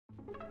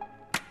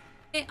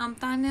Hey, I'm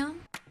Tanya,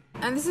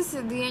 And this is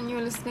Siddhi, and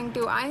you're listening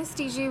to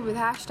ISTG with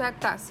hashtag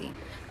Tasi.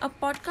 a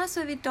podcast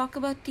where we talk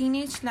about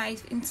teenage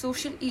life and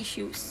social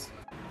issues.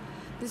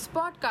 This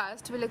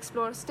podcast will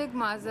explore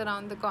stigmas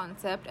around the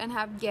concept and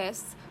have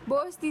guests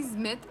burst these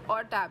myths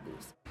or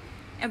taboos.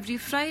 Every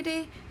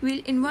Friday,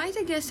 we'll invite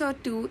a guest or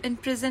two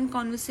and present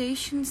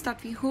conversations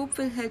that we hope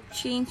will help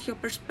change your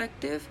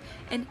perspective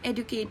and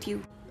educate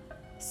you.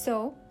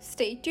 So,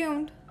 stay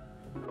tuned.